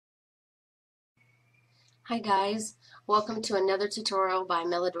Hi guys, welcome to another tutorial by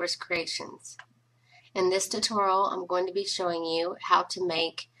Meladoras Creations. In this tutorial I'm going to be showing you how to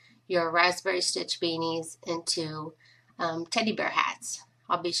make your raspberry stitch beanies into teddy bear hats.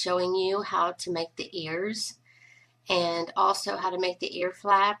 I'll be showing you how to make the ears and also how to make the ear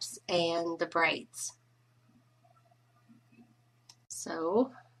flaps and the braids.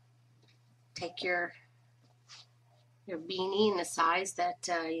 So take your beanie in the size that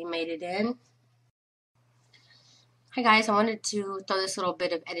you made it in. Hi guys, I wanted to throw this little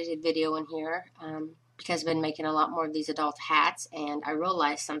bit of edited video in here because I've been making a lot more of these adult hats, and I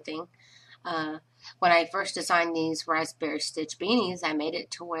realized something. When I first designed these raspberry stitch beanies, I made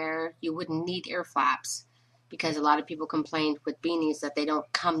it to where you wouldn't need ear flaps because a lot of people complained with beanies that they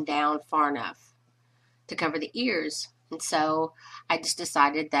don't come down far enough to cover the ears. And so I just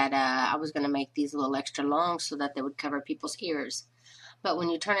decided that I was going to make these a little extra long so that they would cover people's ears. But when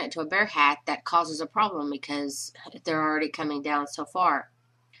you turn it into a bear hat, that causes a problem because they're already coming down so far.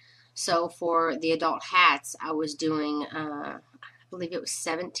 So for the adult hats, I was doing, I believe it was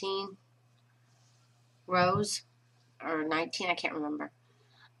 17 rows or 19, I can't remember.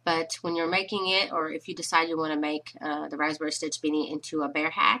 But when you're making it, or if you decide you want to make the raspberry stitch beanie into a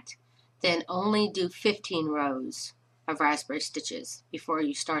bear hat, then only do 15 rows of raspberry stitches before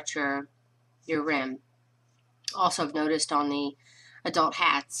you start your rim. Also, I've noticed on the adult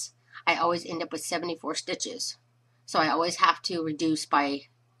hats, I always end up with 74 stitches. So I always have to reduce by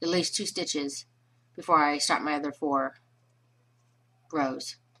at least 2 stitches before I start my other 4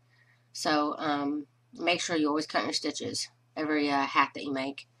 rows. So make sure you always count your stitches every hat that you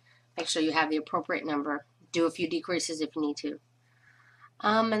make. Make sure you have the appropriate number. Do a few decreases if you need to.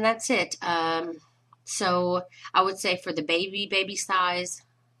 And that's it. So I would say for the baby size,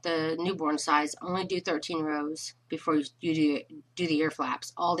 the newborn size, only do 13 rows before you do the ear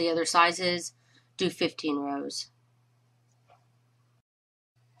flaps. All the other sizes, do 15 rows.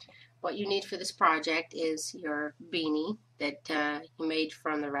 What you need for this project is your beanie that you made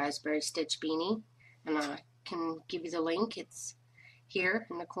from the raspberry stitch beanie. And I can give you the link. It's here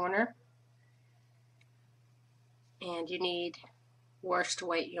in the corner. And you need worsted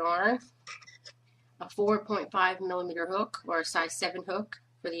weight yarn, a 4.5 millimeter hook or a size 7 hook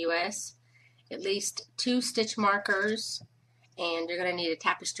for the US, at least 2 stitch markers, and you're going to need a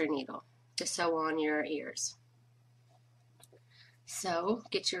tapestry needle to sew on your ears. So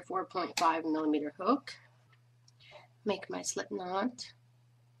get your 4.5 millimeter hook, make my slip knot.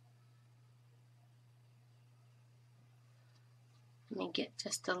 Let me get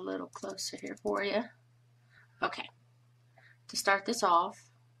just a little closer here for you. Okay, to start this off,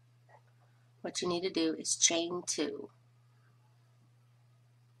 what you need to do is chain 2.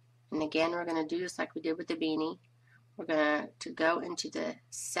 And again, we're going to do this like we did with the beanie. We're going to go into the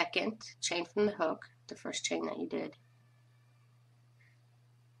second chain from the hook, the first chain that you did.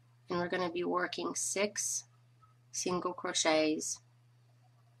 And we're going to be working 6 single crochets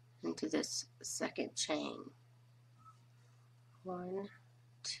into this second chain. 1,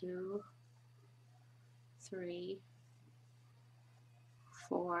 2, 3,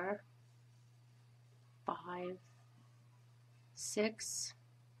 4, 5, 6.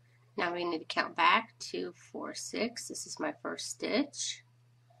 Now we need to count back 2, 4, 6. This is my first stitch.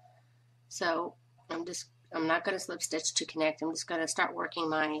 So I'm not going to slip stitch to connect. I'm just going to start working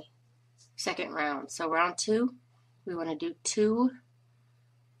my second round. So round 2, we want to do 2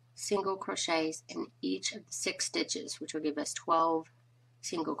 single crochets in each of the 6 stitches, which will give us 12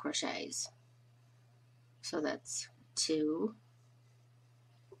 single crochets. So that's 2,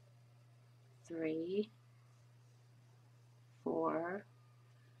 3, 4,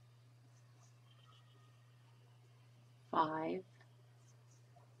 5,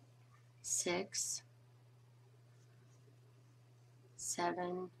 6,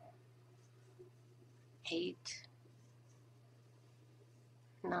 7, 8,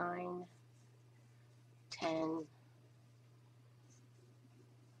 9, 10,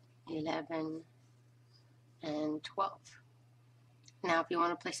 11, and 12. Now if you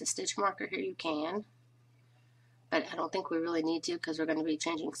want to place a stitch marker here, you can, but I don't think we really need to because we're going to be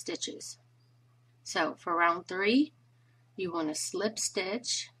changing stitches. So for round 3, you want to slip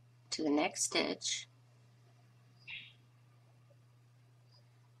stitch to the next stitch,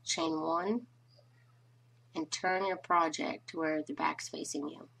 chain 1, and turn your project to where the back's facing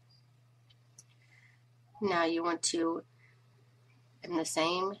you. Now you want to, in the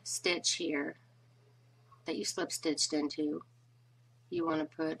same stitch here that you slip stitched into, you want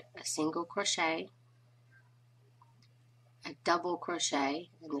to put a single crochet, a double crochet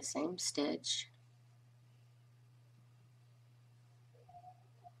in the same stitch,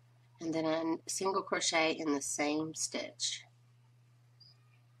 and then a single crochet in the same stitch.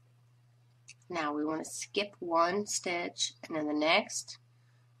 Now we want to skip one stitch, and in the next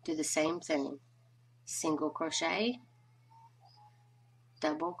do the same thing. Single crochet,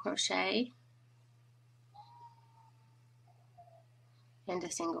 double crochet, and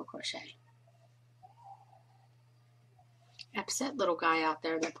a single crochet. Upset little guy out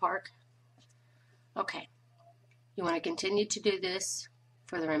there in the park. Okay, you want to continue to do this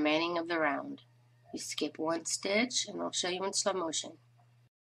for the remaining of the round. You skip one stitch, and I'll show you in slow motion.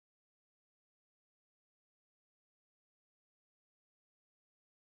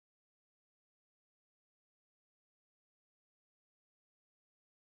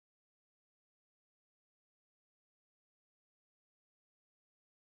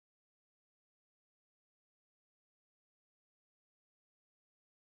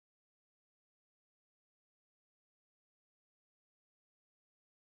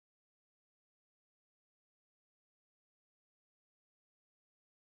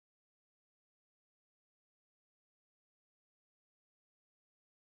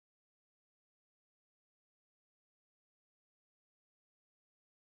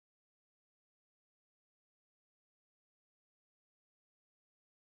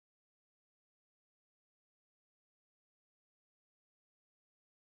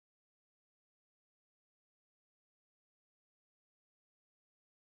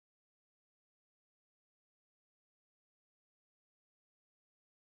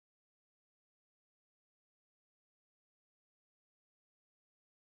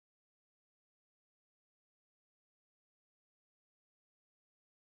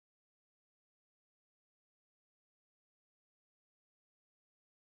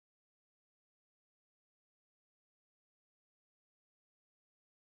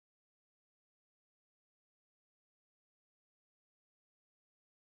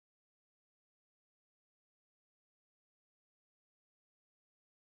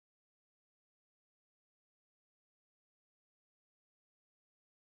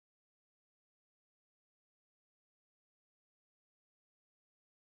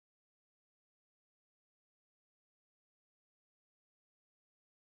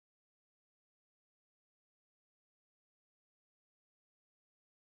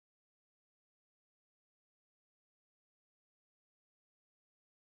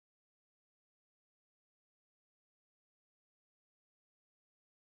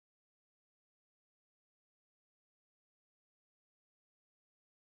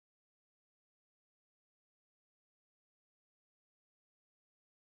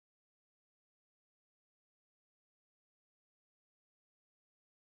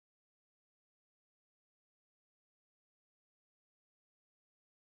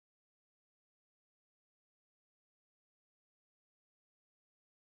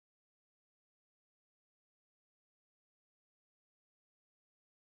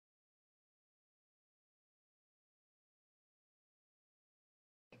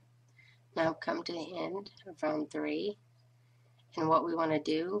 Now come to the end of round 3, and what we want to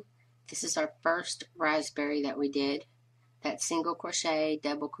do, this is our first raspberry that we did. That single crochet,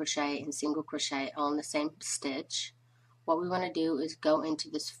 double crochet, and single crochet all in the same stitch. What we want to do is go into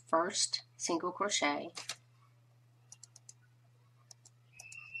this first single crochet,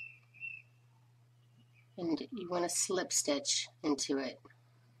 and you want to slip stitch into it.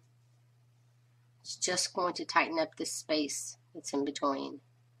 It's just going to tighten up this space that's in between.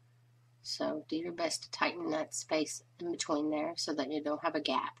 So do your best to tighten that space in between there so that you don't have a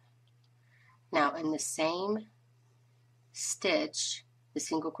gap. Now in the same stitch, the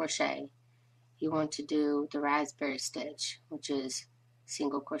single crochet, you want to do the raspberry stitch, which is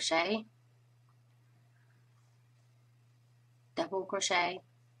single crochet, double crochet,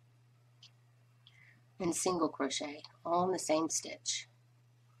 and single crochet, all in the same stitch.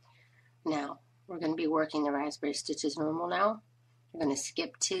 Now we're going to be working the raspberry stitch as normal now. You're going to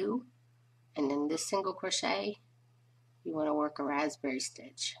skip 2, and then this single crochet, you want to work a raspberry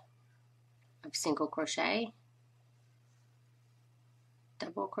stitch of single crochet,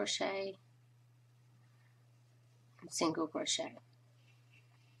 double crochet, and single crochet.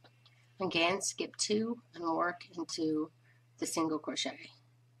 Again, skip 2 and work into the single crochet.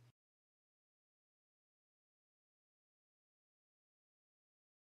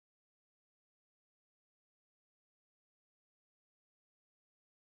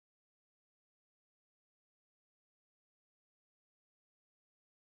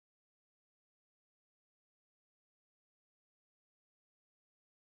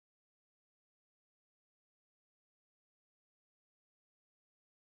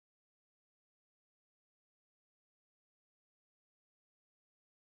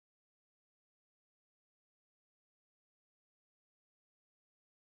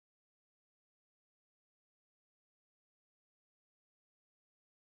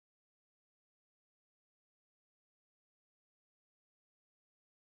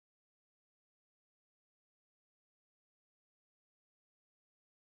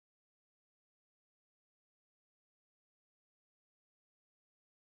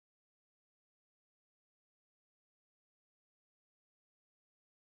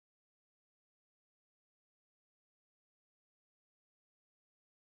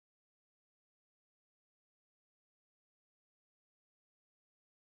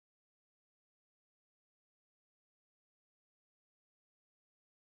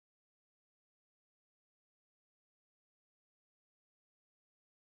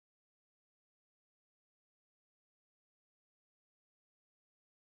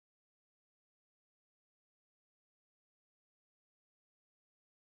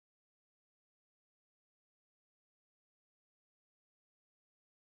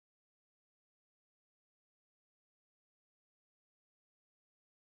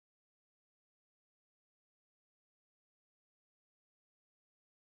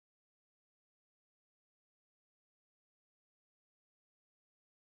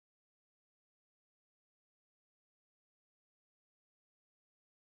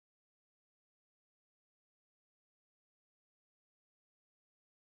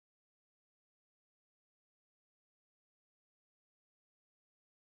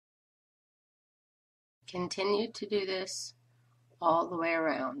 Continue to do this all the way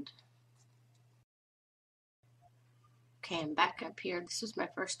around. Okay, I'm back up here. This is my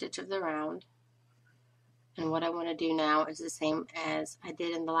first stitch of the round. And what I want to do now is the same as I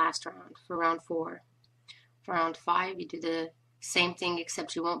did in the last round for round 4. For round 5, you do the same thing,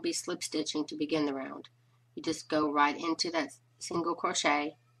 except you won't be slip stitching to begin the round. You just go right into that single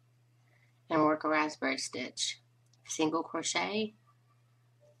crochet and work a raspberry stitch. Single crochet,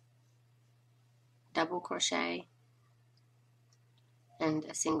 double crochet, and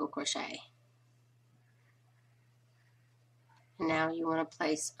a single crochet. And now you want to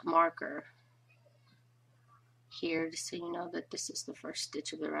place a marker here just so you know that this is the first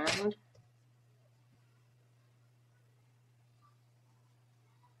stitch of the round.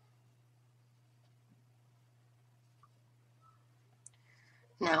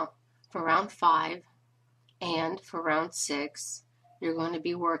 Now for round 5 and for round 6, you're going to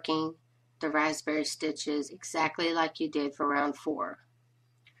be working the raspberry stitches exactly like you did for round 4.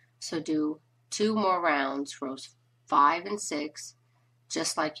 So do 2 more rounds, rows 5 and 6,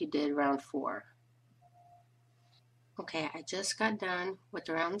 just like you did round 4. Okay, I just got done with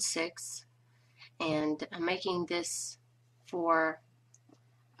round 6, and I'm making this for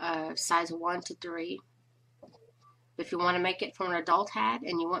size 1 to 3. If you want to make it for an adult hat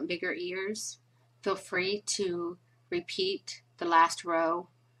and you want bigger ears, feel free to repeat the last row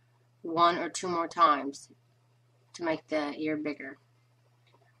 1 or 2 more times to make the ear bigger.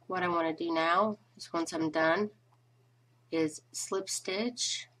 What I want to do now is, once I'm done, is slip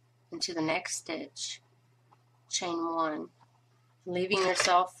stitch into the next stitch, chain 1, leaving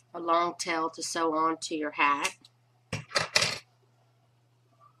yourself a long tail to sew onto your hat.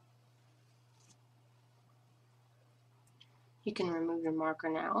 You can remove your marker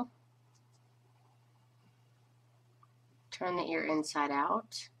now. Turn the ear inside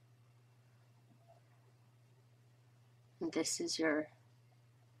out. And this is your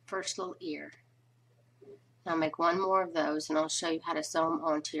first little ear. Now make 1 more of those and I'll show you how to sew them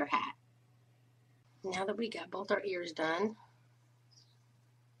onto your hat. Now that we got both our ears done,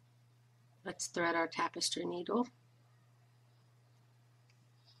 let's thread our tapestry needle.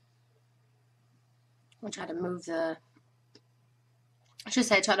 I'll try to move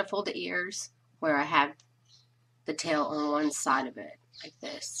try to fold the ears where I have the tail on one side of it, like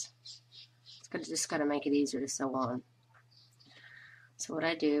this. It's just going to make it easier to sew on. So what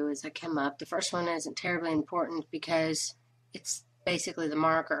I do is I come up. The first one isn't terribly important because it's basically the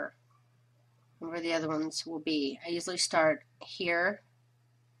marker where the other ones will be. I usually start here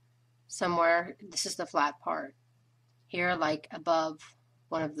somewhere. This is the flat part. Here, like above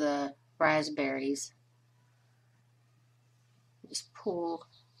one of the raspberries. Just pull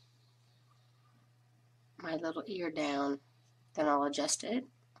my little ear down, then I'll adjust it.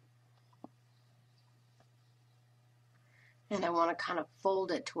 And I want to kind of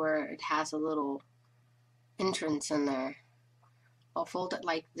fold it to where it has a little entrance in there. I'll fold it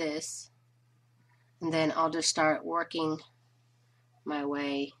like this, and then I'll just start working my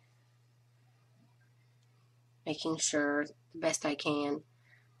way, making sure the best I can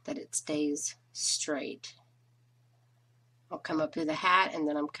that it stays straight. I'll come up through the hat, and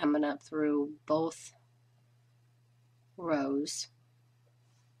then I'm coming up through both rows.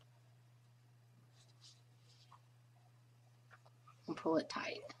 And pull it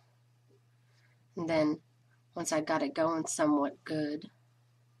tight. And then once I got it going somewhat good,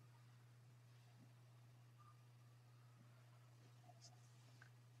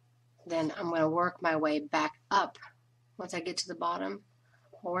 then I'm going to work my way back up. Once I get to the bottom,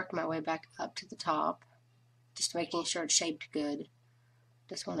 I'll work my way back up to the top, just making sure it's shaped good.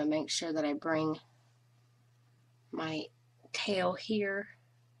 Just want to make sure that I bring my tail here.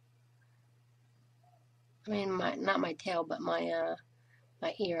 I mean, not my tail, but my ear.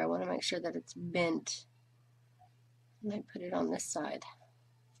 I want to make sure that it's bent. And I put it on this side.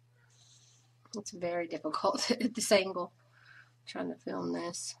 It's very difficult at this angle, trying to film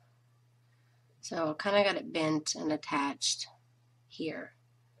this. So I kind of got it bent and attached here.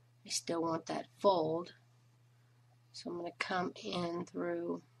 I still want that fold. So I'm going to come in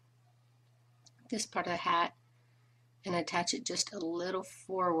through this part of the hat and attach it just a little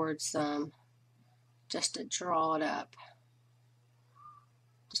forward some, just to draw it up.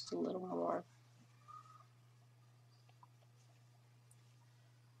 Just a little more.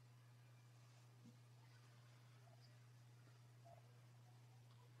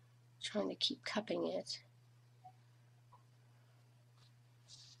 Trying to keep cupping it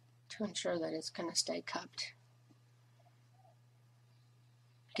to ensure that it's going to stay cupped.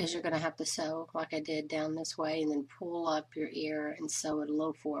 Because you're going to have to sew like I did down this way and then pull up your ear and sew it a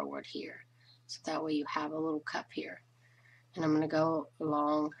little forward here. So that way you have a little cup here. And I'm going to go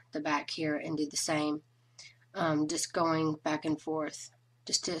along the back here and do the same, just going back and forth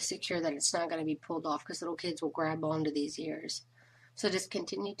just to secure that it's not going to be pulled off, because little kids will grab onto these ears. So just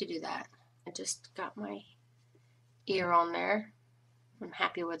continue to do that. I just got my ear on there. I'm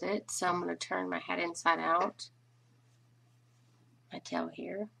happy with it. So I'm going to turn my hat inside out, my tail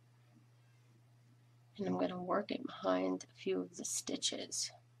here, and I'm going to work it behind a few of the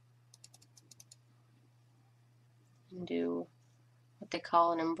stitches and do what they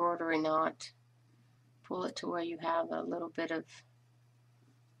call an embroidery knot. Pull it to where you have a little bit of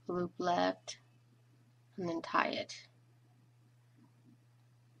loop left, and then tie it.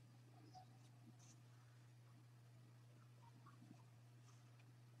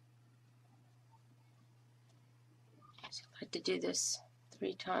 So I like to do this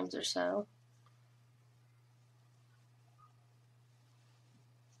 3 times or so.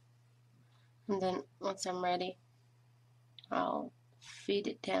 And then once I'm ready, I'll feed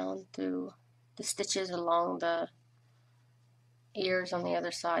it down through the stitches along the ears on the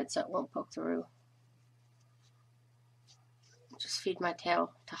other side so it won't poke through. Just feed my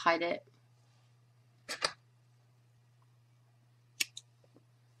tail to hide it.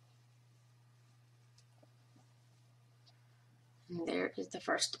 And there is the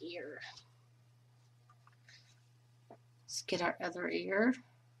first ear. Let's get our other ear.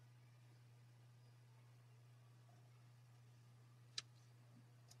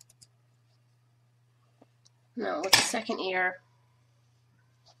 Now with the second ear,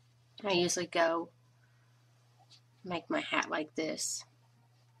 I usually go make my hat like this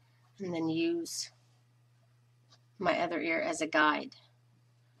and then use my other ear as a guide.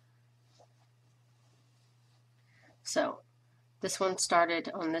 So this one started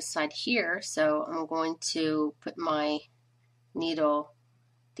on this side here, so I'm going to put my needle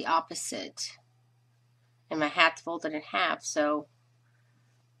the opposite, and my hat's folded in half, so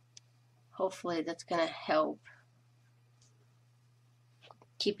hopefully that's going to help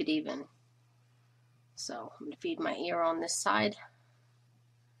keep it even. So I'm going to feed my ear on this side.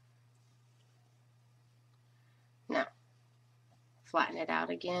 Now, flatten it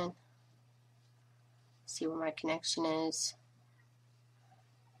out again. See where my connection is.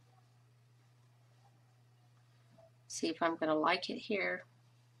 See if I'm going to like it here,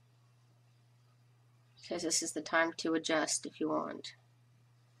 because this is the time to adjust if you want.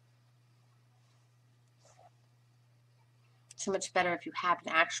 So much better if you have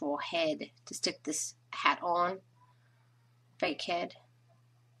an actual head to stick this hat on, fake head.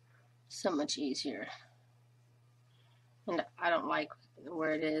 So much easier. And I don't like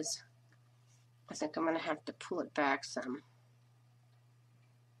where it is. I think I'm going to have to pull it back some.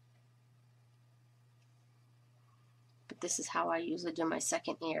 But this is how I usually do my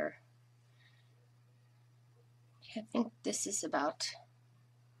second ear. I think this is about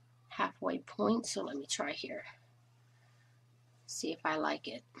halfway point, so let me try here. See if I like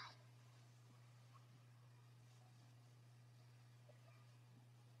it.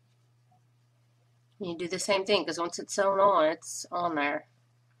 You do the same thing, because once it's sewn on, it's on there.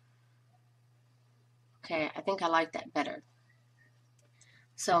 Okay, I think I like that better.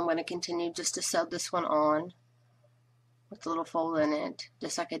 So I'm going to continue just to sew this one on with a little fold in it,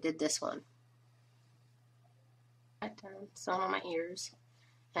 just like I did this one. Sewn on my ears.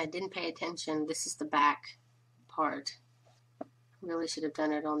 I didn't pay attention. This is the back part. Really should have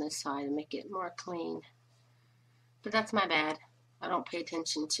done it on this side and make it more clean. But that's my bad. I don't pay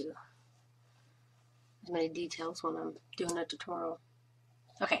attention to as many details when I'm doing a tutorial.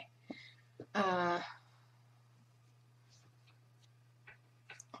 Okay.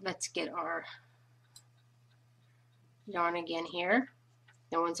 Let's get our yarn again here.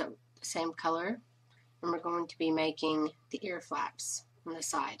 The ones that are the same color. And we're going to be making the ear flaps on the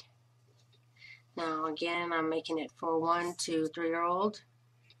side. Now again, I'm making it for 1 to 3-year-old.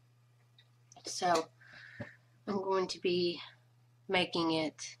 So I'm going to be making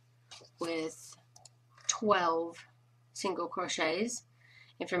it with 12 single crochets.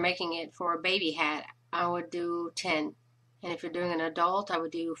 If you're making it for a baby hat, I would do 10. And if you're doing an adult, I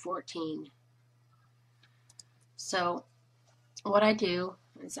would do 14. So what I do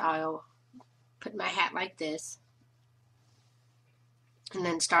is I'll put my hat like this. And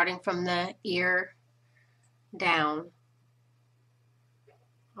then starting from the ear down,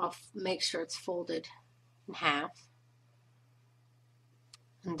 I'll make sure it's folded in half.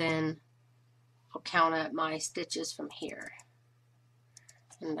 And then I'll count up my stitches from here.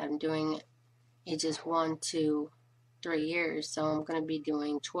 And I'm doing ages 1 to 3 years, so I'm going to be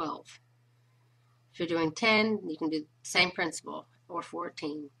doing 12. If you're doing 10, you can do the same principle, or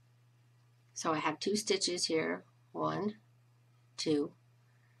 14. So I have 2 stitches here, 1, 2.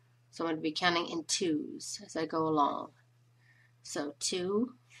 So I'm going to be counting in 2s as I go along. So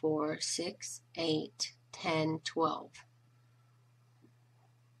 2, 4, 6, 8, 10, 12.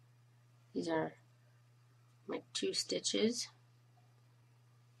 These are my 2 stitches.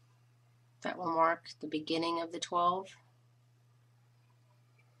 That will mark the beginning of the 12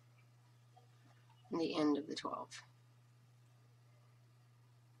 and the end of the 12.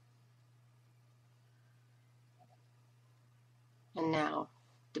 And now,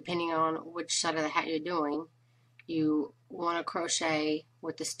 depending on which side of the hat you're doing, you want to crochet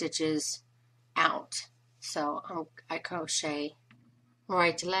with the stitches out. So I crochet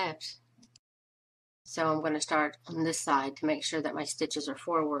right to left. So I'm going to start on this side to make sure that my stitches are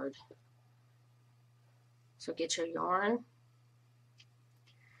forward. So get your yarn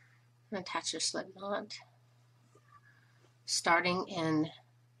and attach your slip knot. Starting in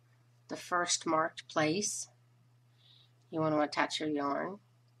the first marked place, you want to attach your yarn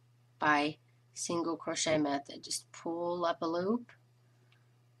by single crochet method. Just pull up a loop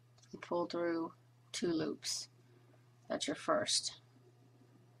and pull through 2 loops. That's your first.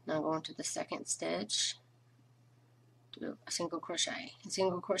 Now go into the second stitch, do a single crochet and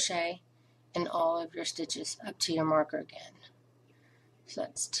single crochet in all of your stitches up to your marker again. So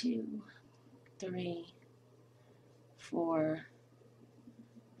that's 2, 3, 4,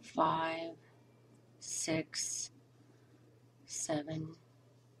 5, 6, 7,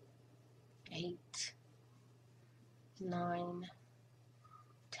 8, 9,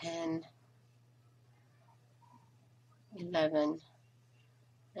 10, 11,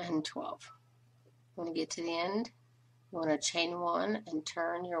 and 12. When you get to the end, you want to chain 1 and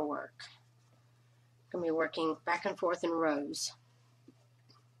turn your work. You're going to be working back and forth in rows.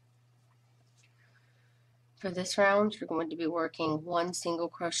 For this round, you're going to be working 1 single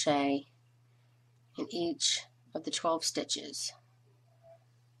crochet in each of the 12 stitches.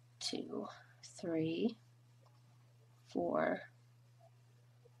 2, 3, 4,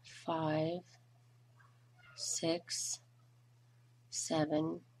 5, 6,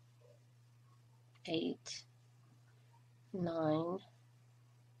 7, 8, 9,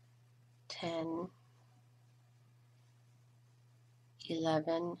 10,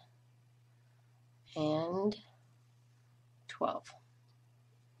 11, and 12.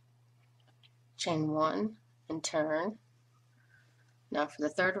 Chain 1 and turn. Now for the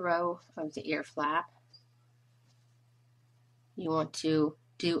third row of the ear flap, you want to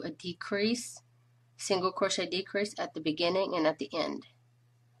do a decrease, single crochet decrease at the beginning and at the end.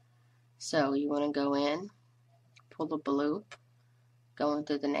 So you want to go in, pull up a loop, go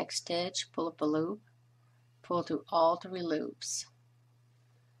into the next stitch, pull up a loop, pull through all 3 loops.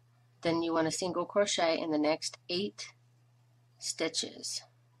 Then you want to single crochet in the next 8 stitches.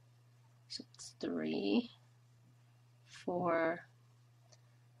 So it's 3, 4,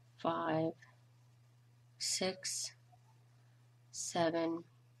 5, 6, 7,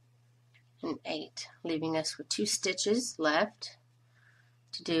 and 8, leaving us with 2 stitches left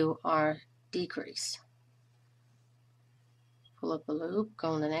to do our decrease. Pull up a loop,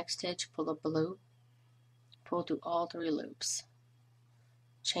 go in the next stitch, pull up a loop, pull through all 3 loops.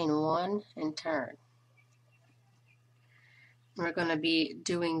 Chain 1 and turn. We're going to be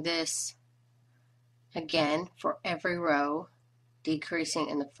doing this again for every row, decreasing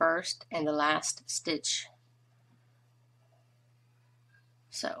in the first and the last stitch.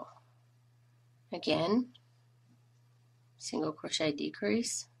 So again, single crochet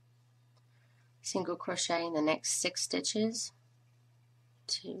decrease, single crochet in the next 6 stitches,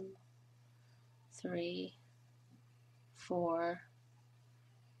 2, 3, 4,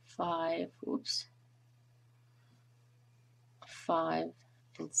 5, 5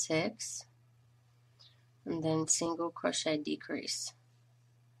 and 6, and then single crochet decrease.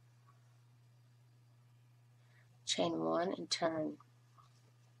 Chain 1 and turn.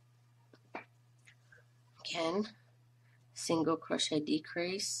 Again, single crochet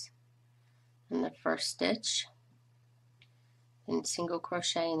decrease in the first stitch, then single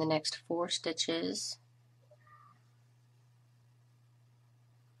crochet in the next 4 stitches,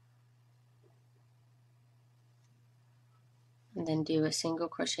 and then do a single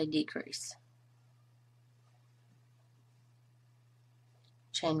crochet decrease.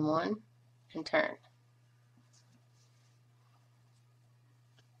 Chain 1 and turn.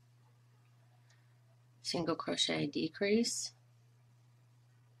 Single crochet decrease,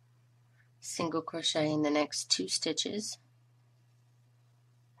 single crochet in the next 2 stitches,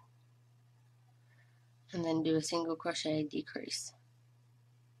 and then do a single crochet decrease.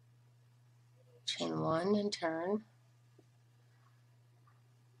 Chain 1 and turn.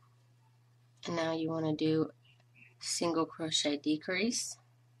 And now you want to do single crochet decrease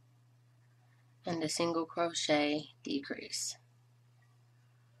and a single crochet decrease.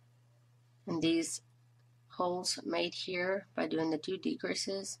 And these holes made here by doing the 2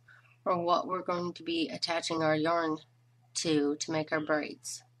 decreases are what we're going to be attaching our yarn to make our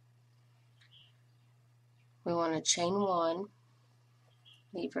braids. We want to chain 1,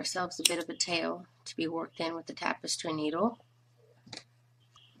 leave ourselves a bit of a tail to be worked in with the tapestry needle.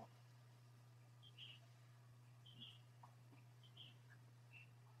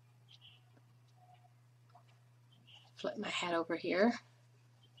 Flip my hat over here.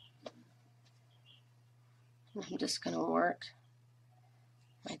 And I'm just going to work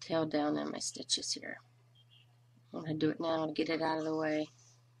my tail down in my stitches here. I'm going to do it now to get it out of the way.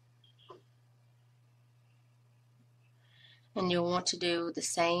 And you'll want to do the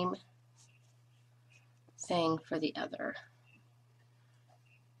same thing for the other.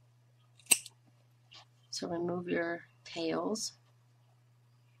 So remove your tails.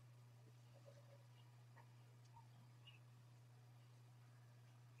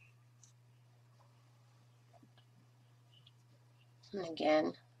 And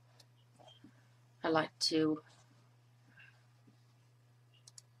again, I like to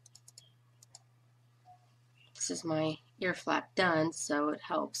this is my ear flap done, so it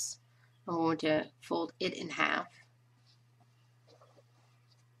helps. I'm going to fold it in half.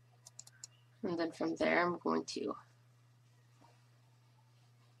 And then from there, I'm going to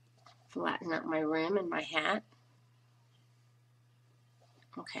flatten out my rim and my hat.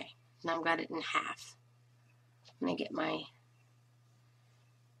 Okay, now I've got it in half. I'm going to get my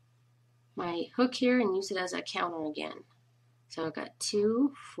hook here and use it as a counter again. So I've got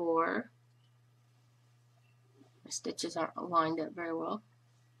 2, 4. My stitches aren't lined up very well.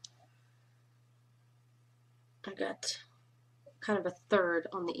 I've got kind of a third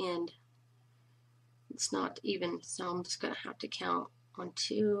on the end. It's not even, so I'm just going to have to count 1,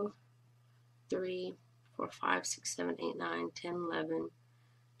 2, 3, 4, 5, 6, 7, 8, 9, 10, 11,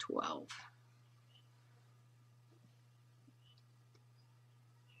 12.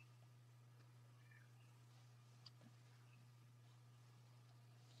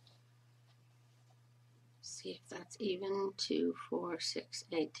 See if that's even. 2, 4, 6,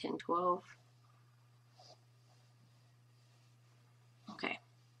 8, 10, 12. Okay.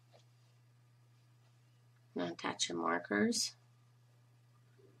 Now attach your markers.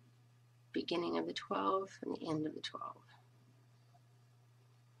 Beginning of the 12 and the end of the 12.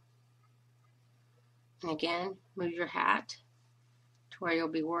 And again, move your hat to where you'll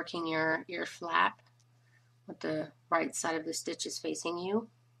be working your ear flap with the right side of the stitches facing you.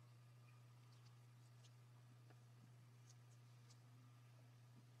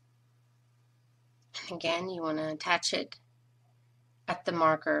 And again, you want to attach it at the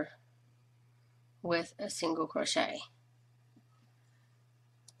marker with a single crochet.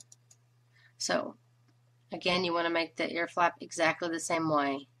 So again, you want to make the ear flap exactly the same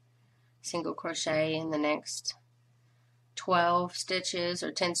way. Single crochet in the next 12 stitches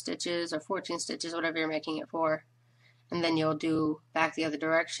or 10 stitches or 14 stitches, whatever you're making it for. And then you'll do back the other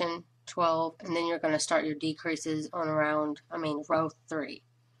direction, 12, and then you're going to start your decreases on row 3.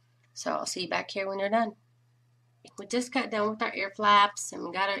 So I'll see you back here when you're done. We just got done with our ear flaps and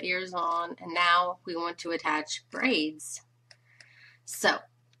we got our ears on, and now we want to attach braids. So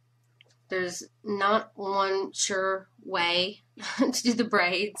there's not one sure way to do the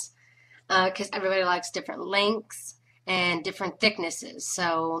braids because everybody likes different lengths and different thicknesses.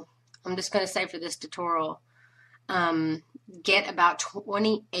 So I'm just going to say for this tutorial, get about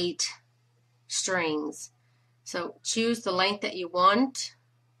 28 strings. So choose the length that you want,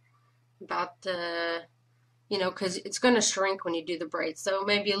 about the, because it's going to shrink when you do the braids. So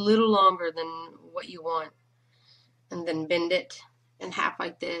maybe a little longer than what you want. And then bend it in half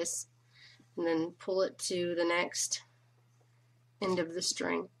like this. And then pull it to the next end of the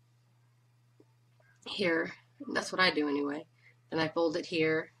string. Here. That's what I do anyway. Then I fold it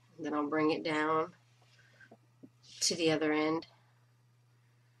here. And then I'll bring it down to the other end.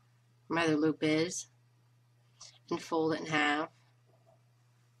 My other loop is. And fold it in half.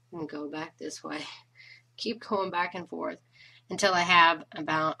 And go back this way. Keep going back and forth until I have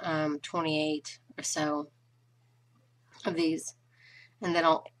about 28 or so of these. And then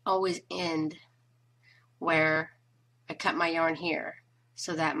I'll always end where I cut my yarn here,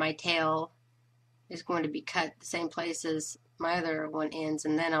 so that my tail is going to be cut the same place as my other one ends,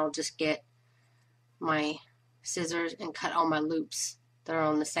 and then I'll just get my scissors and cut all my loops that are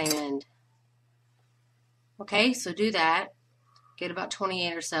on the same end. Okay, so do that. Get about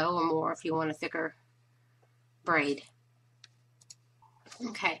 28 or so, or more if you want a thicker braid.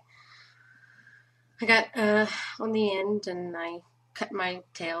 Okay, I got on the end, and I cut my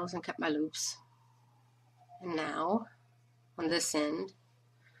tails and cut my loops. And now on this end,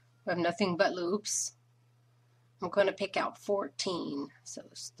 we have nothing but loops. I'm going to pick out 14. So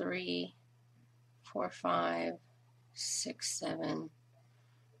it's 3, 4, 5, 6, 7.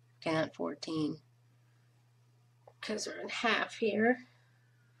 Okay, not 14, because they're in half here.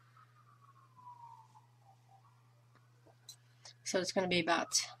 So it's going to be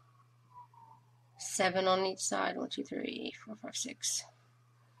about 7 on each side. 1, 2, 3, 4, 5, 6.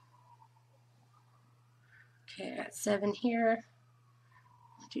 Okay, I got 7 here.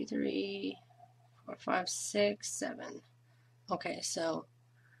 1, 2, 3, 4, 5, 6, 7. Okay, so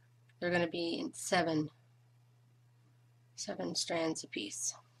they're going to be in 7 strands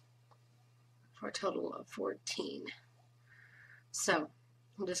apiece for a total of 14. So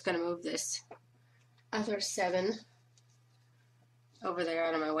I'm just going to move this other 7 over there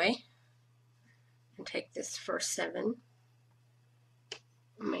out of my way and take this first 7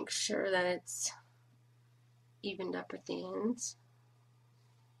 and make sure that it's evened up at the ends.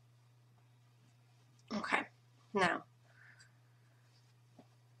 Okay, now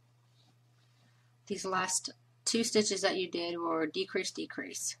these last 2 stitches that you did were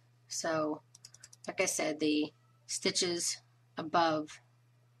decrease. So like I said, the stitches above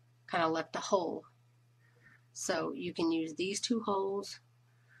kind of left a hole. So you can use these 2 holes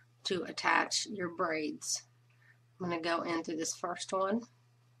to attach your braids. I'm going to go in through this first one,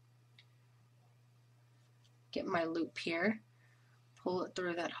 get my loop here, pull it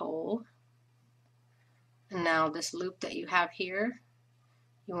through that hole, and now this loop that you have here,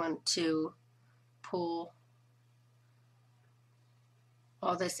 you want to pull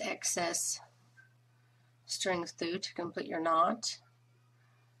all this excess strings through to complete your knot,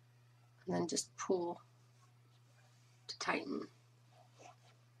 and then just pull to tighten.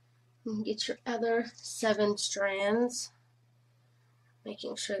 And get your other 7 strands,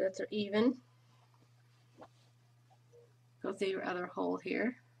 making sure that they're even. Go through your other hole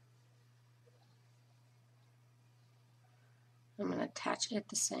here. I'm going to attach it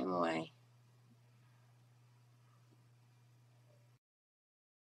the same way.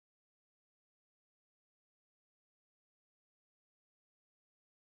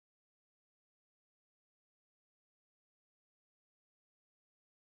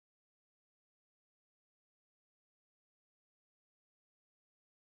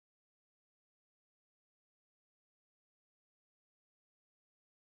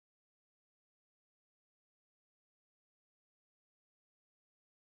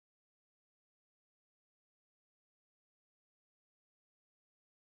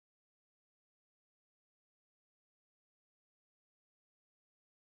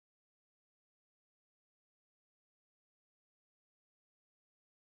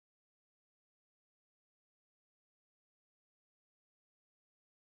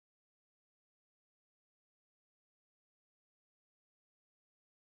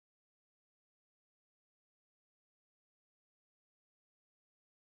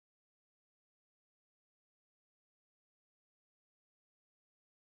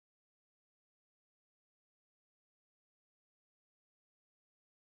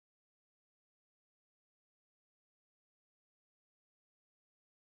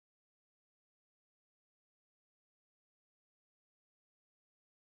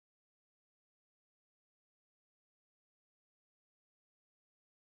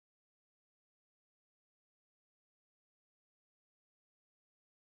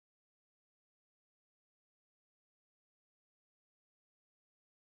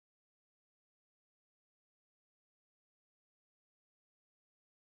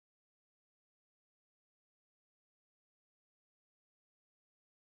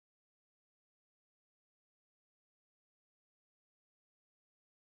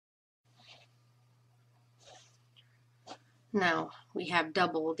 Now we have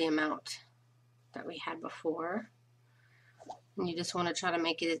double the amount that we had before, and you just want to try to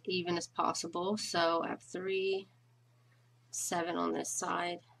make it as even as possible. So I have 3, 7 on this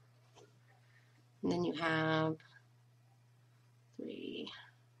side, and then you have 3,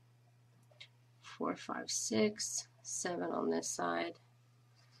 4, 5, 6, 7 on this side.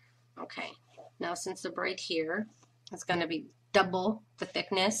 Okay, now since the braid here is going to be double the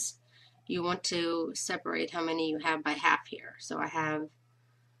thickness, you want to separate how many you have by half here. So I have,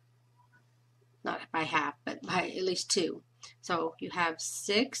 not by half, but by at least 2. So you have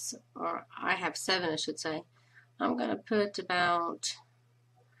 6, or I have 7, I should say. I'm going to put about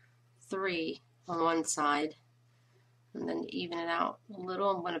 3 on one side, and then to even it out a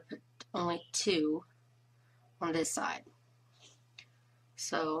little, I'm going to put only 2 on this side.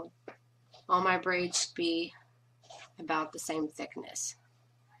 So all my braids should be about the same thickness.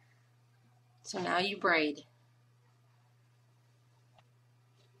 So now you braid.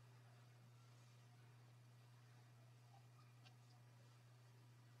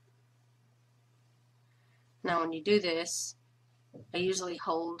 Now when you do this, I usually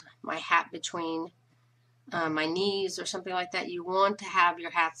hold my hat between my knees or something like that. You want to have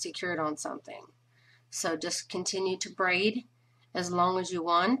your hat secured on something. So just continue to braid as long as you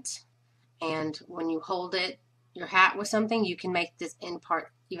want, and when you hold it, your hat with something, you can make this end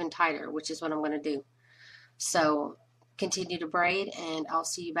part even tighter, which is what I'm going to do. So continue to braid, and I'll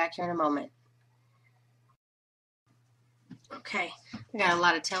see you back here in a moment. Okay, I got a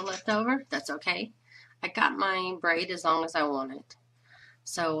lot of tail left over. That's okay. I got my braid as long as I want it.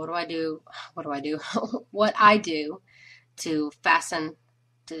 So what do I do? What I do to fasten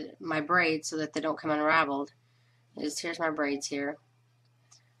to my braids so that they don't come unraveled is, here's my braids here.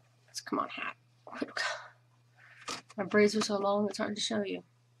 Let's, come on, hat. My braids are so long it's hard to show you.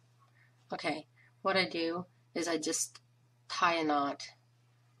 Okay, what I do is I just tie a knot.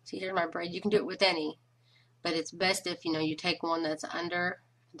 See, here's my braid. You can do it with any, but it's best if you take one that's under,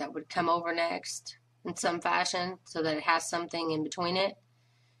 that would come over next in some fashion so that it has something in between it,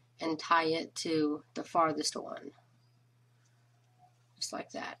 and tie it to the farthest one. Just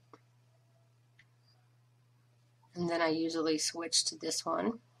like that. And then I usually switch to this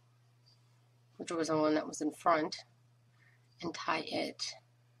one, which was the one that was in front, and tie it.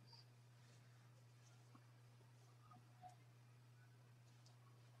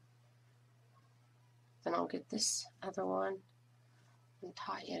 Then I'll get this other one and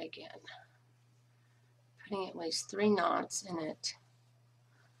tie it again, putting at least 3 knots in it,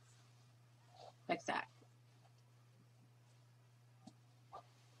 like that.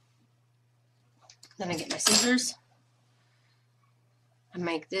 Then I get my scissors. I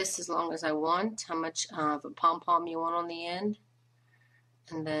make this as long as I want, how much of a pom-pom you want on the end,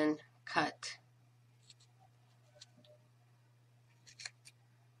 and then cut.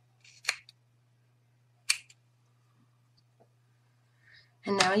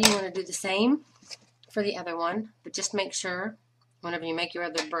 And now you want to do the same for the other one, but just make sure whenever you make your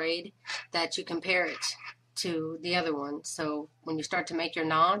other braid that you compare it to the other one. So when you start to make your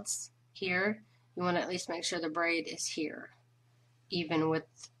knots here, you want to at least make sure the braid is here, even with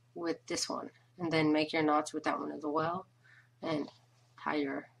this one, and then make your knots with that one as well, and cut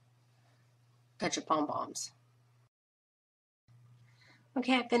your pom-poms.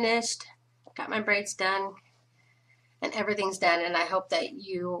 Okay, I finished. Got my braids done, and everything's done, and I hope that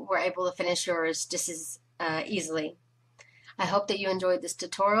you were able to finish yours just as easily. I hope that you enjoyed this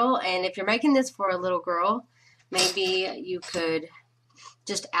tutorial, and if you're making this for a little girl, maybe you could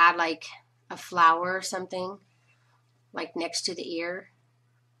just add like a flower or something, like next to the ear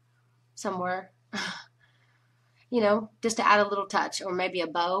somewhere, just to add a little touch, or maybe a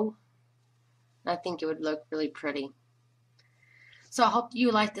bow. I think it would look really pretty. So I hope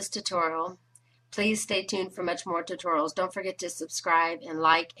you liked this tutorial. Please stay tuned for much more tutorials. Don't forget to subscribe and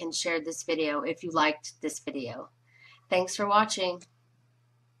like and share this video if you liked this video. Thanks for watching.